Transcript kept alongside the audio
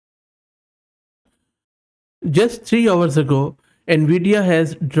Just 3 hours ago, NVIDIA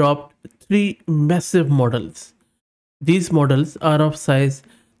has dropped three massive models. These models are of size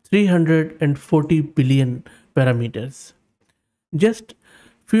 340 billion parameters. Just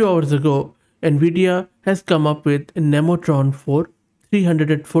few hours ago, NVIDIA has come up with Nemotron-4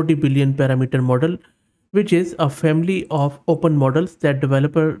 340 billion parameter model, which is a family of open models that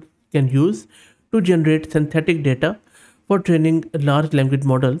developers can use to generate synthetic data for training large language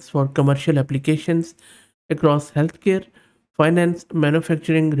models for commercial applications across healthcare, finance,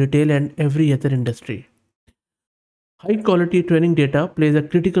 manufacturing, retail, and every other industry. High quality training data plays a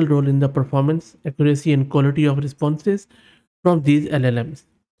critical role in the performance, accuracy, and quality of responses from these LLMs.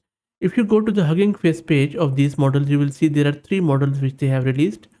 If you go to the Hugging Face page of these models, you will see there are three models which they have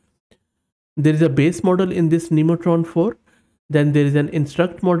released. There is a base model in this Nemotron 4, then there is an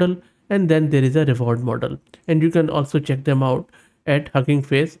Instruct model, and then there is a reward model. And you can also check them out at Hugging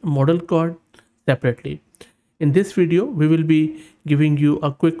Face model card separately. In this video, we will be giving you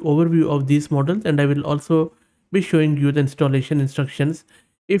a quick overview of these models, and I will also be showing you the installation instructions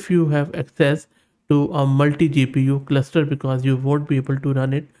if you have access to a multi GPU cluster, because you won't be able to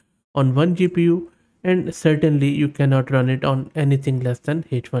run it on one GPU, and certainly you cannot run it on anything less than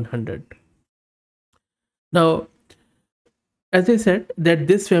H100. Now, as I said, that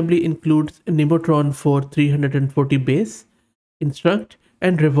this family includes Nemotron-4 340 base, Instruct,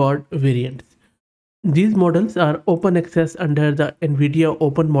 and Reward variants. These models are open access under the NVIDIA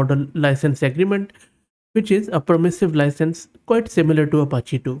Open Model License Agreement, which is a permissive license quite similar to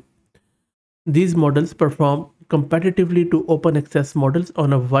Apache 2. These models perform competitively to open access models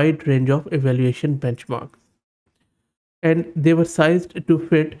on a wide range of evaluation benchmarks. And they were sized to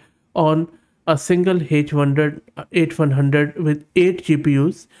fit on a single H100 with 8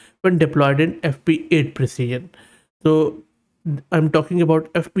 GPUs when deployed in FP8 precision. So I'm talking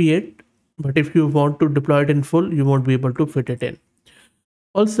about FP8, but if you want to deploy it in full, you won't be able to fit it in.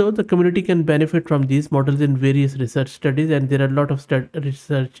 Also, the community can benefit from these models in various research studies, and there are a lot of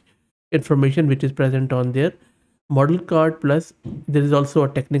research information which is present on their model card. Plus, there is also a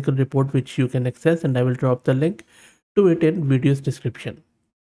technical report which you can access, and I will drop the link to it in video's description.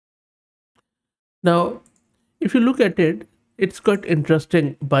 Now, if you look at it, it's quite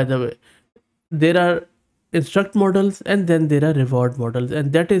interesting, by the way. There are instruct models and then there are reward models,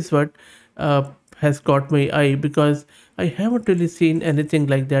 and that is what has caught my eye, because I haven't really seen anything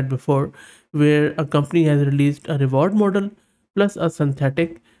like that before, where a company has released a reward model plus a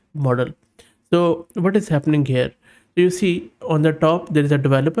synthetic model. So what is happening here? You see on the top there is a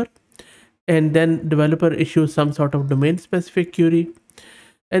developer, and then developer issues some sort of domain specific query,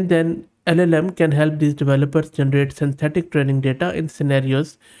 and then LLM can help these developers generate synthetic training data in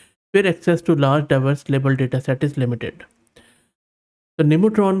scenarios where access to large diverse labeled dataset is limited. The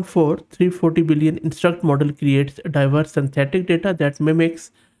Nemotron-4 340 billion instruct model creates diverse synthetic data that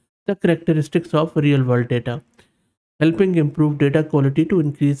mimics the characteristics of real-world data, helping improve data quality to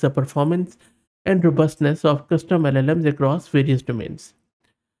increase the performance and robustness of custom LLMs across various domains.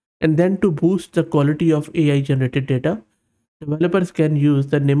 And then to boost the quality of AI-generated data, developers can use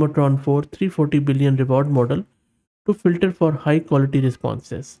the Nemotron-4 340 billion reward model to filter for high-quality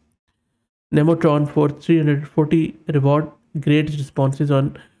responses. Nemotron-4 340 reward grades responses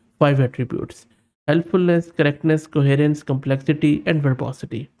on 5 attributes: helpfulness, correctness, coherence, complexity, and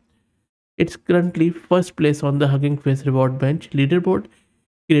verbosity. It's currently first place on the Hugging Face Reward Bench leaderboard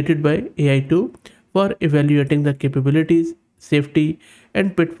created by AI2 for evaluating the capabilities, safety,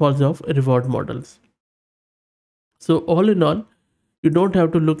 and pitfalls of reward models. So all in all, you don't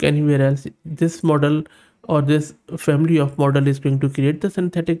have to look anywhere else. This model or this family of model is going to create the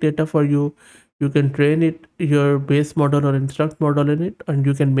synthetic data for you. You can train it, your base model or instruct model in it, and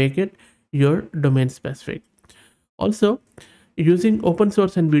you can make it your domain specific. Also, using open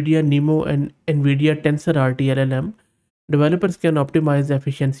source NVIDIA NeMo and NVIDIA TensorRT-LLM, developers can optimize the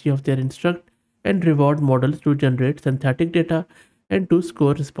efficiency of their instruct and reward models to generate synthetic data and to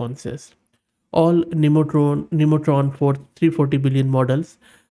score responses. All Nemotron-4 340 billion models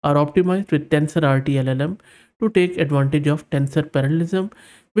are optimized with TensorRT-LLM to take advantage of tensor parallelism,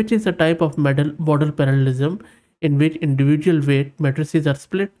 which is a type of model parallelism in which individual weight matrices are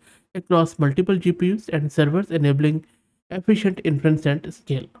split across multiple GPUs and servers, enabling efficient inference and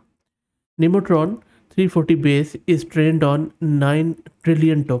scale. Nemotron 340 base is trained on 9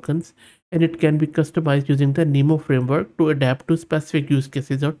 trillion tokens, and it can be customized using the NeMo framework to adapt to specific use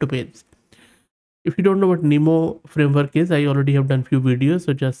cases or domains. If you don't know what NeMo framework is, I already have done few videos,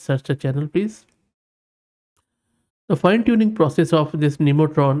 so just search the channel, please. The fine-tuning process of this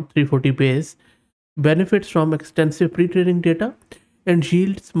Nemotron 340 base benefits from extensive pre-training data and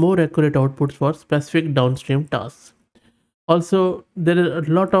yields more accurate outputs for specific downstream tasks. Also, there are a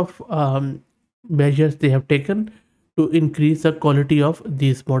lot of measures they have taken to increase the quality of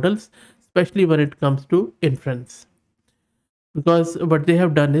these models, especially when it comes to inference. Because what they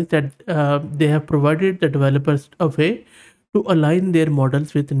have done is that they have provided the developers a way to align their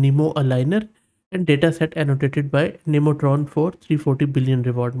models with NeMo aligner and dataset annotated by Nemotron-4 340 billion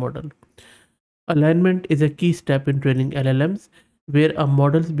reward model. Alignment is a key step in training LLMs, where a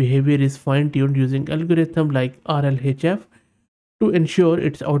model's behavior is fine-tuned using algorithm like RLHF to ensure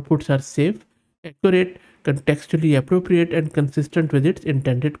its outputs are safe, accurate, contextually appropriate, and consistent with its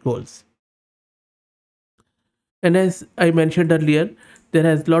intended goals. And as I mentioned earlier, there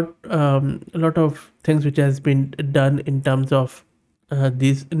has a lot of things which has been done in terms of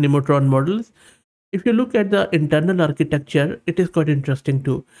these Nemotron models. If you look at the internal architecture, it is quite interesting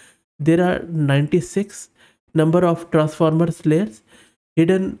too. There are 96 number of transformers layers.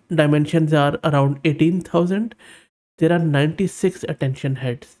 Hidden dimensions are around 18,000. There are 96 attention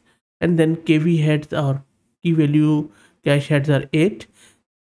heads, and then KV heads or key value cache heads are 8.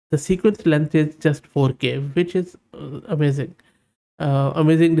 The sequence length is just 4K, which is amazing.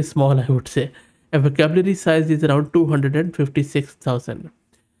 Amazingly small, I would say. A vocabulary size is around 256,000.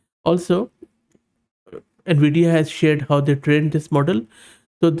 Also, NVIDIA has shared how they trained this model.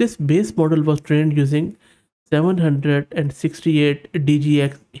 So this base model was trained using 768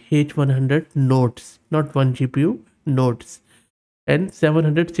 DGX H100 nodes, not one GPU, nodes, and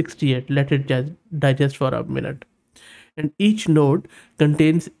 768. Let it just digest for a minute. And each node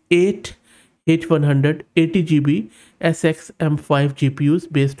contains 8 H100 80GB SXM5 GPUs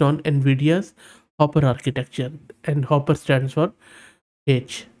based on NVIDIA's Hopper architecture, and Hopper stands for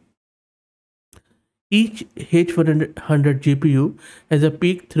H. Each H100 GPU has a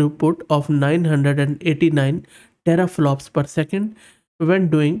peak throughput of 989 teraflops per second when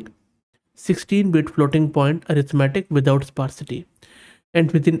doing 16-bit floating point arithmetic without sparsity. And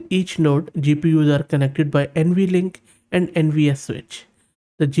within each node, GPUs are connected by NVLink and NVS switch.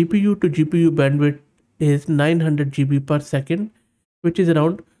 The GPU to GPU bandwidth is 900 GB per second, which is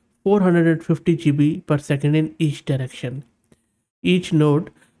around 450 GB per second in each direction. Each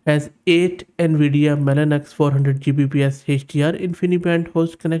node has 8 NVIDIA Mellanox 400 Gbps HDR InfiniBand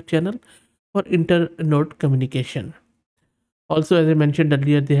host connect channel for inter-node communication. Also, as I mentioned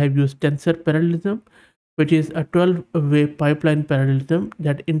earlier, they have used tensor parallelism, which is a 12-way pipeline parallelism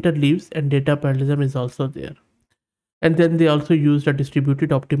that interleaves, and data parallelism is also there. And then they also used a distributed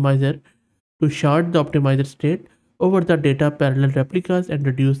optimizer to shard the optimizer state over the data parallel replicas and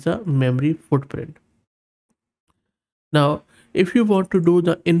reduce the memory footprint. Now, if you want to do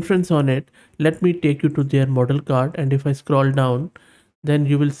the inference on it, let me take you to their model card, and if I scroll down, then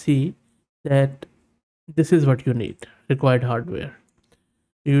you will see that this is what you need, required hardware.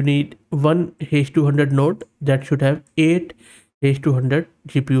 You need one H200 node that should have 8 H200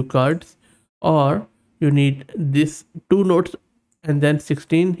 GPU cards, or you need this 2 nodes and then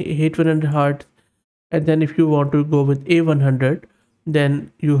 16 H100 hearts. And then if you want to go with A100,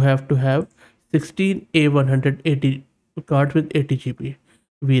 then you have to have 16 A180 cards with 80 GB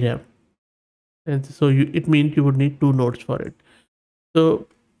VRAM. And so it means you would need 2 nodes for it. So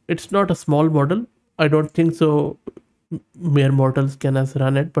it's not a small model. I don't think so mere mortals can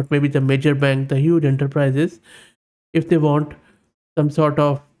run it, but maybe the major bank, the huge enterprises, if they want some sort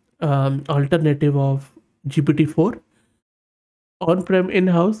of alternative of GPT-4 on-prem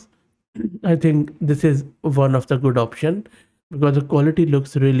in-house, I think this is one of the good option, because the quality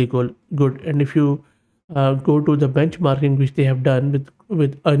looks really good. And if you go to the benchmarking which they have done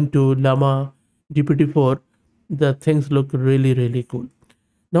with Unto, Llama, GPT-4, the things look really cool.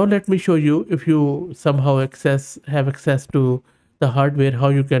 Now let me show you, if you somehow have access to the hardware, how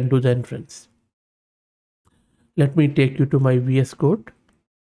you can do the inference. Let me take you to my VS Code.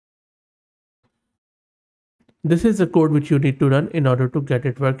 This is the code which you need to run in order to get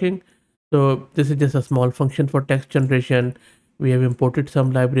it working. So this is just a small function for text generation. We have imported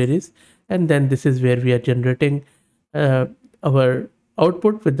some libraries, and then this is where we are generating our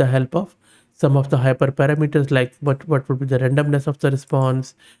output with the help of some of the hyperparameters, like what would be the randomness of the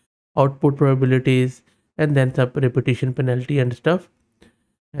response, output probabilities, and then some repetition penalty and stuff.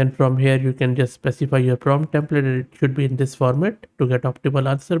 And from here you can just specify your prompt template, and it should be in this format to get optimal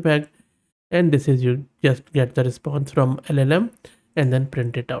answer back. And this is, you just get the response from LLM and then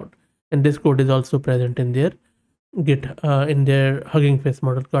print it out. And this code is also present in their Git, in their Hugging Face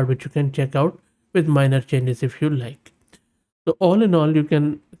model card, which you can check out with minor changes if you like. So all in all, you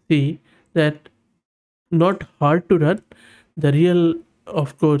can see that not hard to run. The real,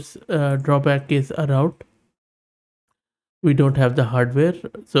 of course, drawback is a route. we don't have the hardware.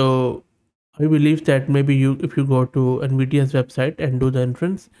 So I believe that maybe if you go to NVIDIA's website and do the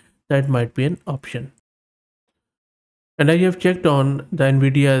inference, that might be an option. And I have checked on the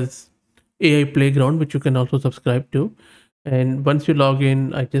NVIDIA's AI Playground, which you can also subscribe to. And once you log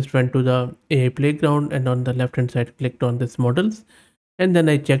in, I just went to the AI Playground and on the left hand side clicked on this models. And then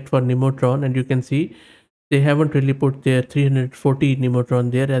I checked for Nemotron, and you can see they haven't really put their 340 Nemotron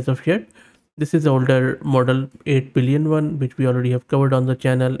there as of yet. This is the older model 8 billion one, which we already have covered on the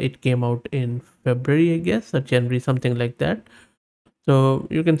channel. It came out in February, I guess, or January, something like that. So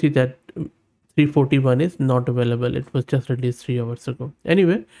you can see that 341 is not available. It was just released 3 hours ago.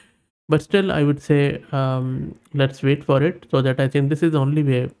 Anyway, but still, I would say let's wait for it, so that I think this is the only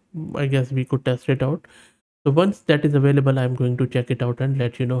way I guess we could test it out. So once that is available, I'm going to check it out and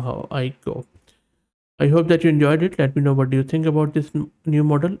let you know how I go. I hope that you enjoyed it. Let me know what do you think about this new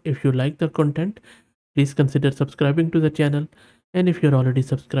model. If you like the content, please consider subscribing to the channel. And if you're already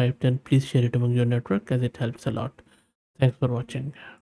subscribed, then please share it among your network, as it helps a lot. Thanks for watching.